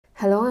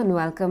Hello and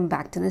welcome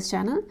back to this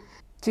channel.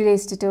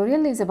 Today's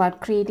tutorial is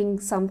about creating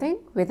something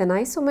with an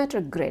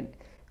isometric grid.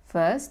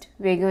 First,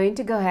 we're going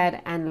to go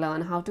ahead and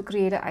learn how to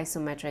create an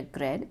isometric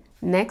grid.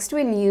 Next,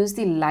 we'll use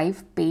the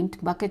live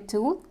paint bucket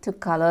tool to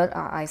color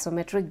our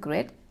isometric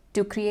grid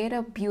to create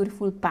a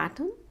beautiful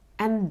pattern.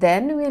 And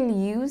then we'll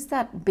use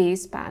that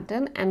base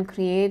pattern and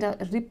create a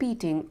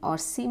repeating or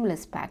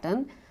seamless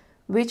pattern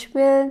which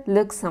will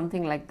look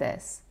something like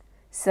this.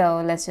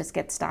 So let's just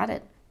get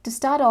started. To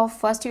start off,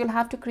 first you'll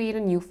have to create a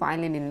new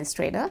file in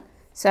Illustrator.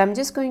 So I'm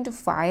just going to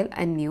File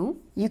and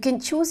New. You can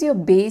choose your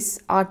base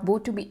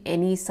artboard to be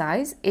any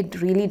size.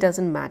 It really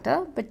doesn't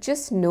matter, but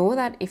just know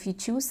that if you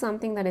choose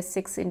something that is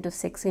 6 into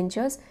 6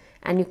 inches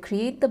and you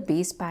create the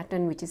base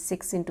pattern which is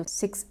 6 into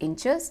 6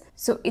 inches,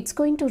 so it's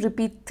going to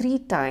repeat 3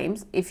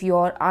 times if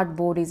your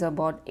artboard is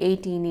about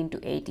 18 into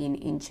 18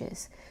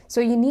 inches. So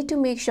you need to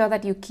make sure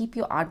that you keep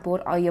your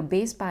artboard or your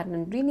base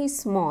pattern really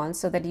small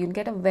so that you'll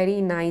get a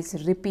very nice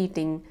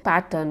repeating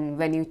pattern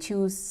when you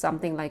choose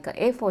something like a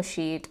A4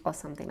 sheet or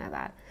something like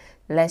that.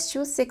 Let's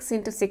choose 6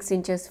 into 6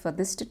 inches for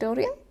this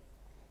tutorial.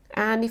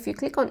 And if you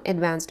click on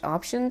Advanced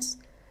Options,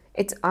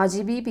 it's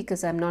RGB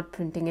because I'm not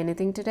printing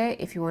anything today.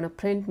 If you want to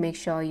print, make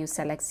sure you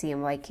select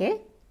CMYK.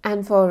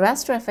 And for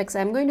raster effects,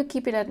 I'm going to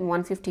keep it at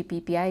 150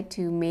 ppi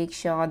to make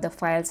sure the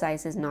file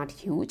size is not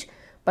huge.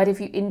 But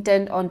if you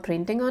intend on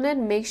printing on it,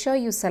 make sure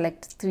you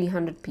select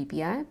 300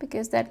 ppi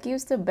because that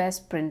gives the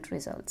best print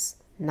results.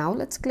 Now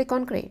let's click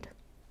on Create.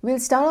 We'll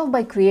start off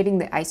by creating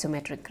the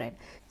isometric grid.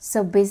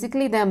 So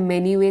basically there are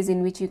many ways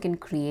in which you can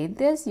create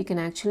this. You can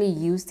actually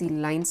use the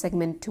line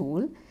segment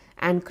tool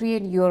and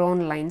create your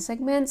own line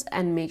segments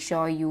and make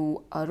sure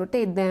you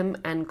rotate them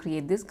and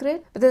create this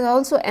grid. But there's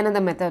also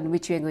another method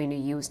which we are going to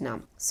use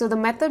now. So the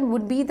method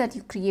would be that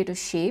you create a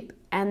shape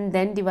and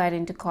then divide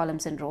into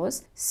columns and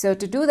rows. So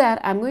to do that,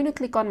 I'm going to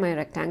click on my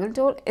rectangle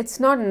tool. It's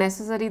not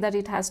necessary that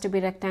it has to be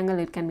rectangle,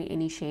 it can be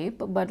any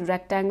shape, but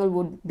rectangle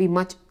would be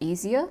much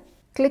easier.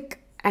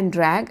 Click and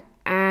drag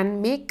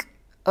and make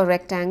a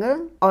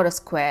rectangle or a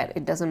square.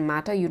 It doesn't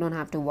matter, you don't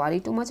have to worry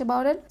too much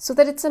about it, so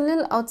that it's a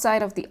little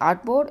outside of the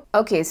artboard.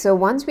 Okay, so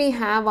once we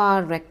have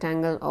our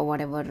rectangle or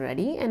whatever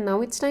ready, and now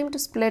it's time to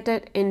split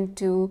it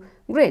into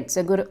grids.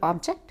 So go to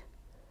Object,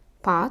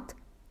 Path,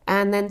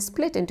 and then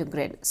split into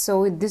grid.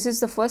 So this is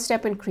the first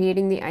step in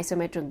creating the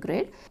isometric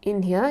grid.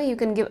 In here you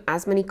can give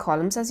as many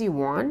columns as you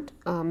want.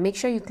 Make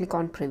sure you click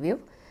on Preview.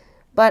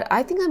 But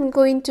I think I'm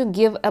going to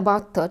give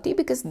about 30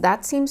 because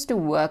that seems to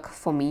work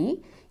for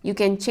me. You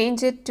can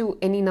change it to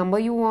any number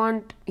you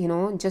want,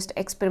 just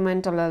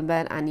experiment a little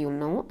bit and you'll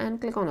know,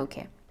 and click on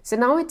OK. So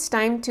now it's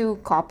time to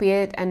copy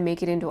it and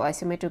make it into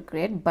isometric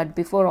grid. But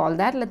before all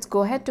that, let's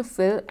go ahead to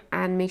Fill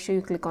and make sure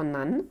you click on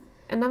None.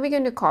 And now we're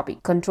going to copy.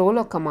 Control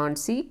or Command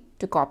C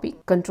to copy.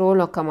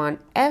 Control or Command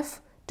F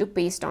to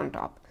paste on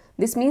top.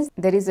 This means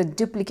there is a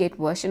duplicate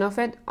version of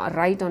it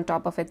right on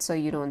top of it so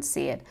you don't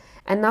see it.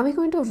 And now we're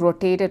going to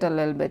rotate it a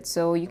little bit.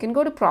 So you can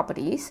go to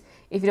Properties.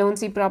 If you don't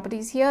see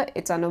Properties here,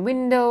 it's on a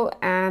window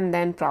and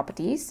then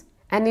Properties.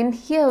 And in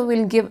here,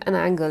 we'll give an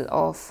angle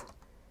of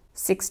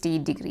 60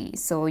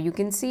 degrees. So you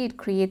can see it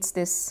creates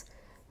this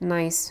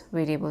nice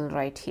variable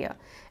right here.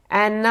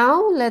 And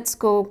now let's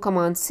go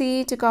Command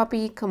C to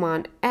copy,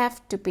 Command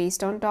F to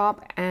paste on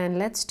top, and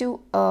let's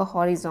do a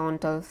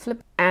horizontal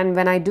flip. And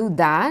when I do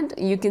that,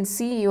 you can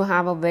see you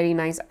have a very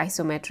nice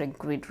isometric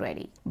grid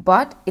ready.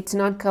 But it's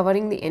not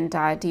covering the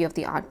entirety of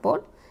the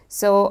artboard.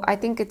 So I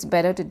think it's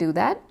better to do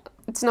that.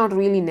 It's not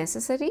really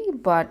necessary,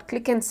 but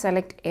click and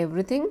select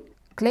everything.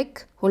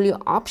 Click, hold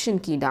your Option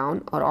key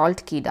down or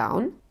Alt key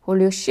down, hold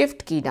your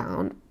Shift key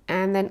down,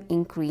 and then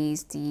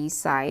increase the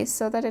size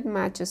so that it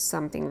matches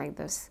something like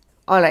this.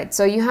 Alright,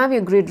 so you have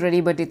your grid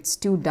ready, but it's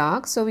too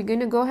dark. So we're going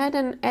to go ahead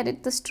and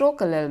edit the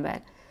stroke a little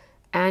bit.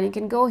 And you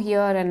can go here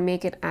and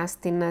make it as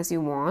thin as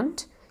you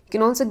want. You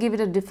can also give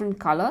it a different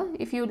color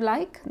if you'd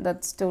like.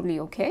 That's totally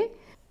okay.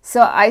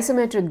 So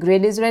isometric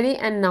grid is ready,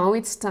 and now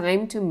it's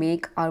time to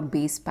make our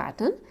base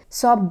pattern.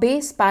 So our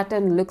base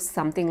pattern looks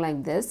something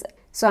like this.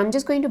 So I'm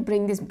just going to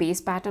bring this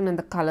base pattern and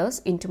the colors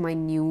into my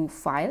new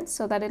file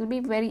so that it'll be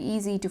very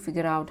easy to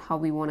figure out how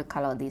we want to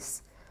color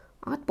this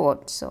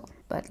artboard.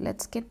 But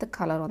let's get the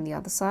color on the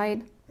other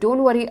side.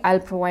 Don't worry, I'll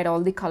provide all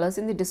the colors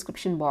in the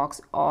description box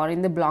or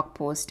in the blog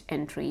post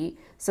entry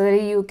so that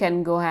you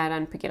can go ahead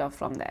and pick it up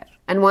from there.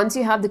 And once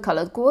you have the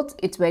color codes,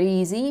 it's very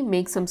easy.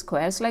 Make some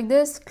squares like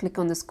this, click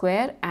on the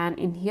square, and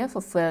in here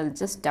for fill,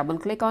 just double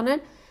click on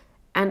it.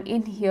 And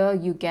in here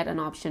you get an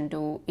option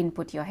to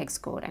input your hex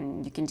code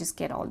and you can just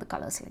get all the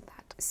colors like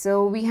that.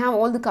 So we have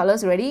all the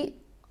colors ready.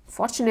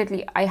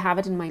 Fortunately, I have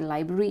it in my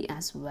library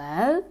as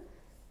well,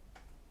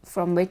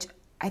 from which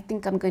I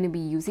think I'm going to be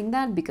using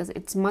that because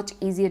it's much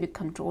easier to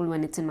control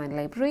when it's in my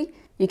library.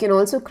 You can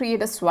also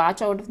create a swatch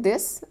out of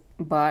this,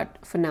 but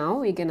for now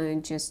we're gonna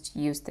just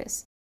use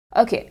this.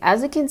 Okay,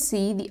 as you can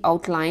see, the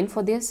outline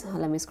for this,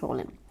 let me scroll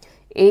in,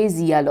 is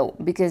yellow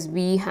because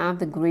we have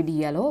the grid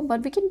yellow,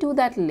 but we can do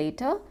that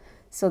later.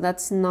 So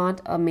that's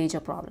not a major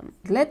problem.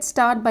 Let's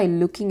start by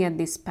looking at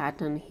this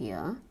pattern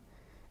here.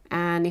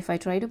 And if I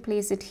try to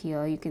place it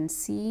here, you can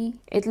see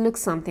it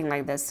looks something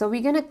like this. So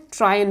we're going to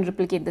try and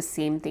replicate the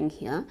same thing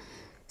here.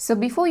 So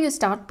before you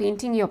start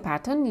painting your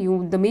pattern,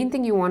 the main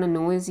thing you want to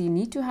know is you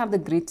need to have the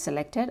grid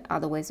selected,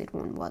 otherwise it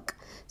won't work.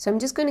 So I'm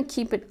just going to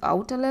keep it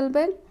out a little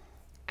bit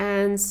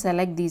and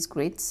select these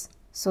grids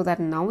so that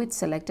now it's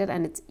selected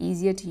and it's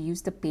easier to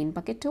use the paint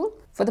bucket tool.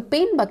 For the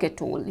paint bucket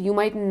tool, you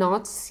might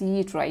not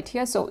see it right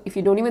here. So if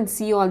you don't even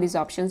see all these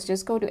options,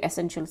 just go to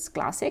Essentials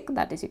Classic.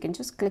 That is, you can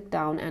just click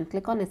down and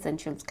click on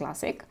Essentials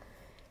Classic.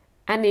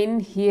 And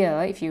in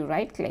here, if you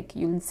right click,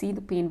 you'll see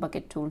the paint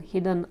bucket tool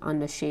hidden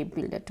under Shape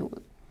Builder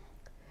tool.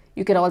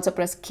 You can also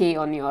press K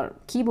on your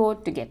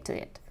keyboard to get to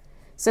it.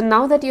 So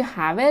now that you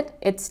have it,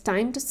 it's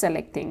time to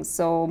select things.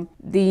 So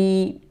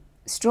the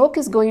stroke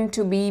is going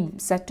to be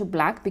set to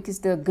black because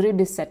the grid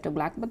is set to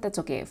black, but that's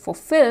okay. For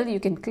fill, you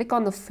can click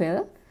on the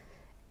fill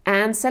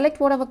and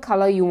select whatever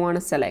color you want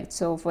to select.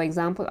 So for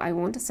example, I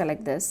want to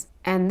select this.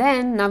 And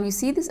then now you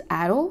see this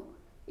arrow.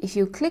 If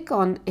you click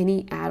on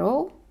any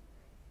arrow,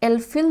 it'll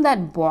fill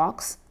that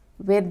box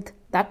with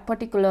that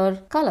particular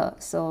color.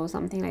 So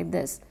something like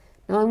this.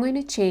 Now I'm going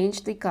to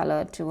change the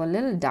color to a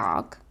little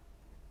dark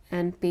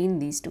and paint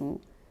these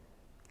two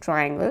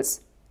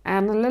triangles,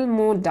 and a little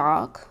more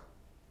dark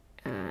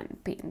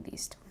and paint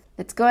these two.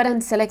 Let's go ahead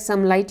and select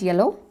some light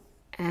yellow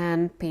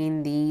and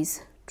paint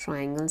these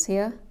triangles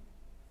here.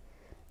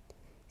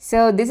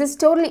 So this is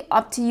totally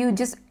up to you.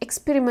 Just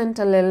experiment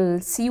a little,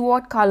 see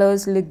what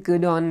colors look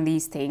good on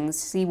these things,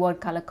 see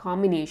what color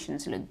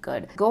combinations look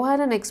good. Go ahead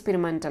and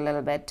experiment a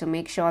little bit to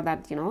make sure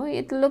that, you know,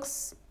 it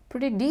looks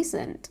pretty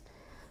decent.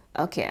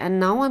 Okay, and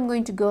now I'm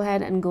going to go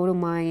ahead and go to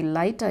my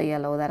lighter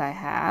yellow that I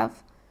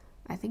have.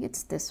 I think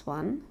it's this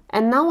one.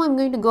 And now I'm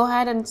going to go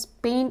ahead and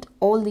paint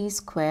all these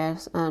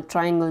squares,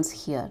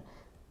 triangles here.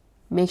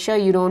 Make sure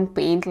you don't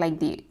paint like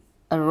the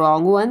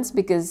wrong ones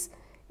because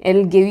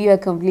it'll give you a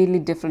completely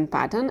different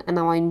pattern. And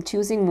now I'm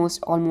choosing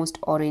almost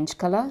orange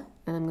color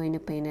and I'm going to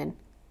paint it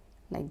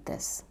like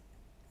this.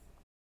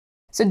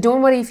 So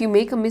don't worry if you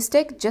make a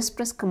mistake, just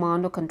press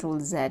Command or Control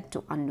Z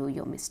to undo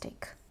your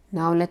mistake.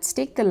 Now let's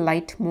take the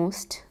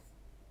lightmost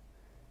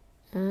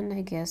and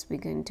I guess we're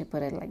going to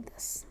put it like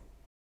this.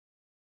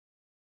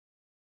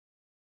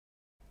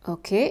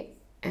 Okay,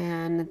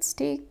 and let's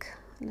take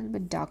a little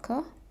bit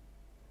darker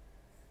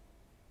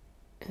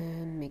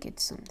and make it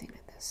something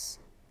like this.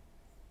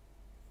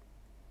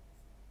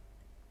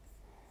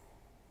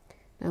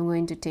 Now I'm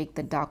going to take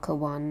the darker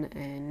one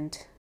and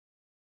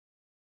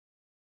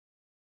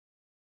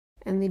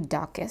the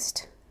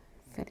darkest,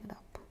 fill it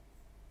up.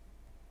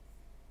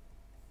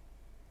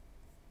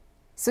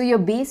 So your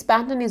base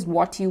pattern is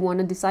what you want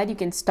to decide. You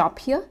can stop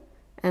here,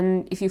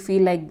 and if you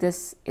feel like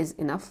this is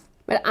enough.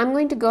 But I'm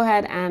going to go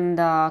ahead and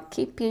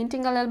keep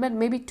painting a little bit,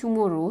 maybe 2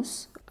 more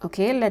rows.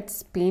 Okay,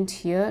 let's paint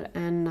here,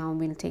 and now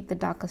we'll take the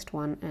darkest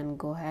one and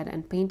go ahead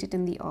and paint it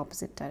in the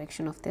opposite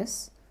direction of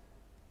this.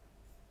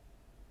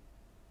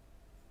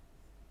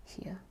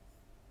 Here.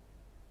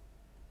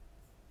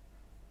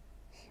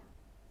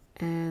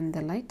 And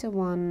the lighter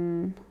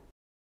one.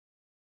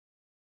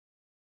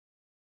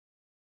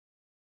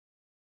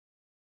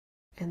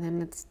 And then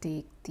let's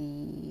take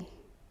the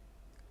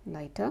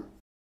lighter.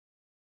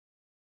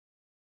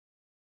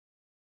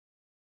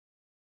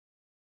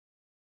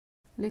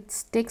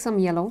 Let's take some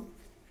yellow.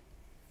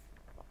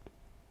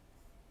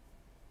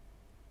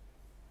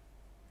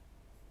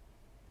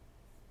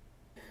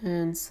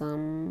 And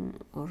some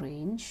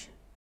orange.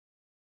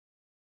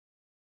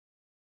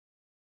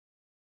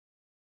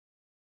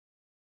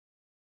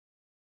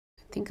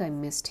 I think I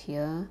missed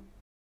here.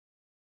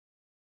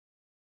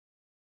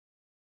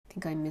 I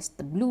think I missed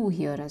the blue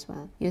here as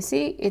well. You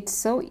see, it's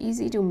so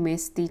easy to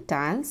miss the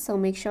tiles, so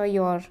make sure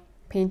you're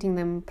painting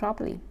them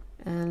properly.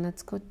 And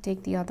let's go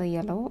take the other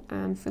yellow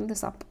and fill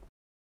this up.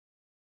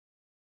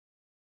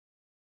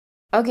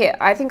 Okay,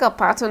 I think our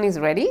pattern is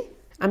ready.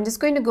 I'm just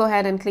going to go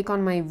ahead and click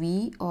on my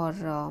V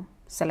or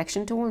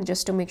selection tool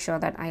just to make sure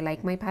that I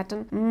like my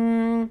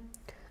pattern.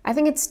 I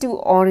think it's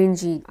too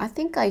orangey. I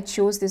think I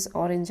chose this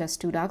orange as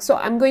too dark. So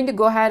I'm going to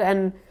go ahead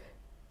and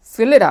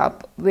fill it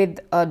up with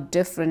a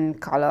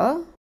different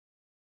color.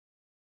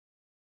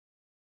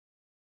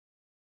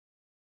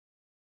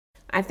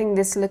 I think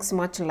this looks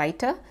much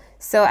lighter.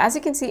 So as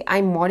you can see, I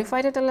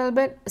modified it a little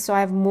bit. So I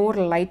have more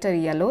lighter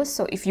yellows.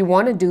 So if you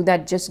want to do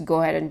that, just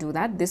go ahead and do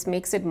that. This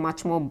makes it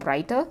much more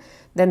brighter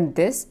than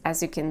this,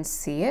 as you can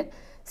see it.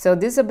 So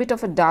this is a bit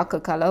of a darker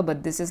color,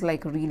 but this is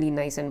like really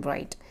nice and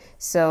bright.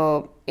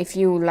 So if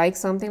you like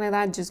something like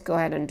that, just go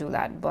ahead and do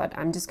that. But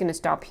I'm just going to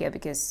stop here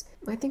because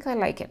I think I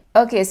like it.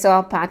 Okay, so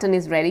our pattern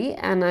is ready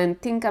and I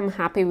think I'm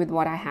happy with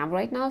what I have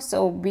right now.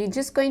 So we're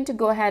just going to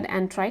go ahead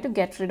and try to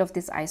get rid of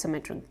this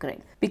isometric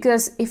grid.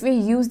 Because if we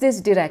use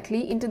this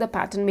directly into the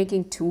pattern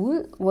making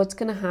tool, what's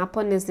going to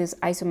happen is this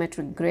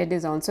isometric grid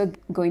is also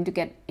going to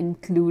get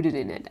included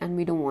in it, and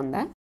we don't want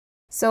that.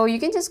 So you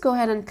can just go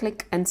ahead and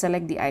click and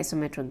select the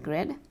isometric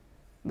grid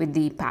with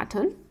the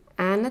pattern,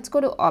 and let's go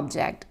to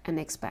object and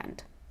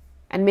expand,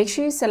 and make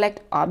sure you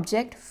select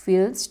object,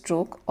 fill,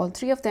 stroke, all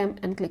 3 of them,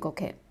 and click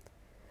OK.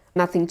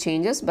 Nothing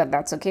changes, but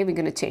that's okay. We're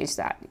going to change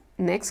that.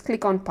 Next,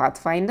 click on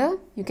Pathfinder.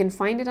 You can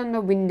find it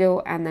under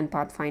Window and then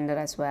Pathfinder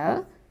as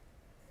well.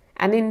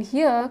 And in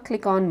here,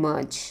 click on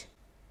Merge.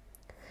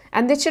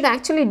 And this should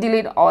actually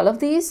delete all of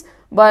these,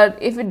 but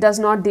if it does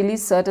not delete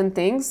certain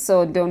things,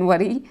 so don't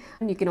worry.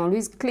 You can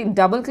always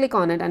double click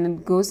on it and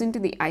it goes into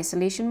the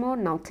isolation mode.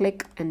 Now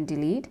click and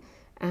delete.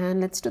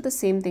 And let's do the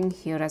same thing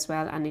here as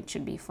well, and it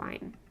should be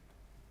fine.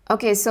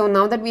 Okay, so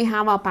now that we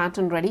have our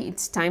pattern ready,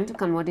 it's time to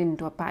convert it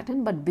into a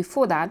pattern. But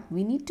before that,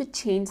 we need to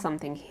change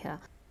something here.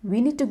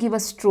 We need to give a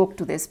stroke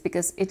to this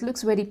because it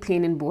looks very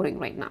plain and boring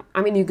right now.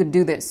 I mean, you could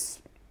do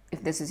this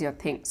if this is your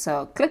thing.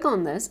 So click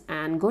on this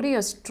and go to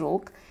your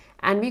stroke.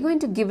 And we're going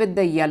to give it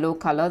the yellow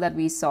color that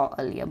we saw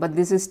earlier. But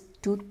this is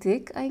too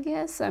thick, I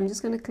guess. So I'm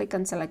just going to click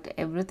and select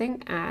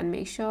everything and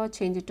make sure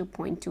change it to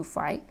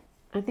 0.25.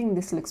 I think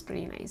this looks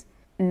pretty nice.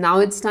 Now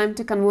it's time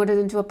to convert it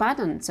into a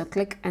pattern. So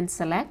click and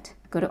select,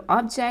 go to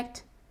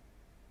Object,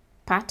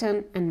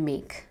 Pattern and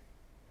Make.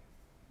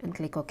 And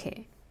click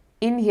OK.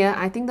 In here,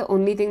 I think the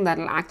only thing that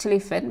will actually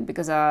fit,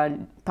 because our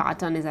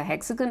pattern is a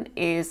hexagon,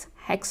 is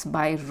hex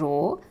by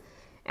row.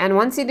 And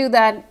once you do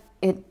that,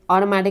 it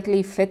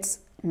automatically fits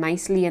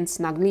nicely and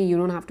snugly. You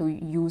don't have to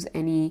use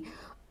any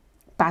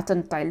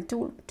pattern tile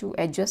tool to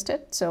adjust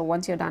it. So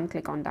once you're done,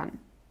 click on Done.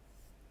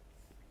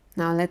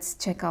 Now let's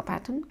check our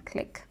pattern.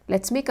 Click.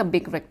 Let's make a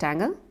big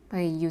rectangle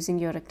by using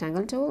your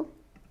rectangle tool.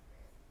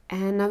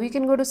 And now we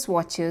can go to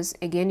swatches.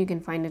 Again, you can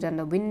find it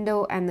under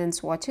Window and then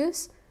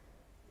Swatches.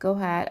 Go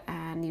ahead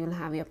and you'll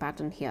have your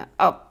pattern here.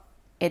 Oh,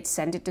 it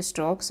sent it to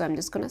stroke. So I'm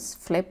just going to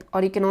flip,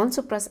 or you can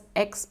also press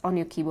X on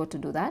your keyboard to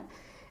do that.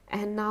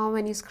 And now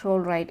when you scroll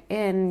right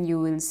in, you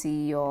will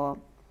see your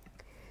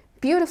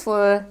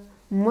beautiful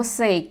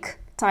mosaic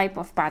type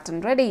of pattern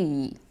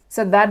ready.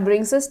 So that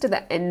brings us to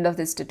the end of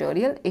this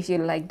tutorial. If you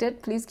liked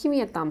it, please give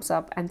me a thumbs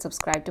up and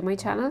subscribe to my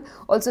channel.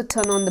 Also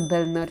turn on the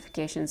bell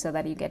notification so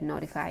that you get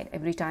notified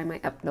every time I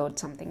upload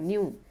something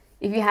new.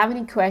 If you have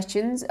any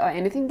questions or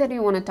anything that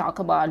you want to talk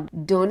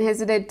about, don't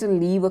hesitate to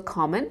leave a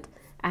comment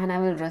and I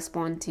will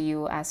respond to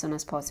you as soon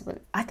as possible.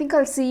 I think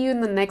I'll see you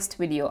in the next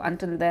video.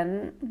 Until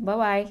then,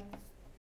 bye-bye.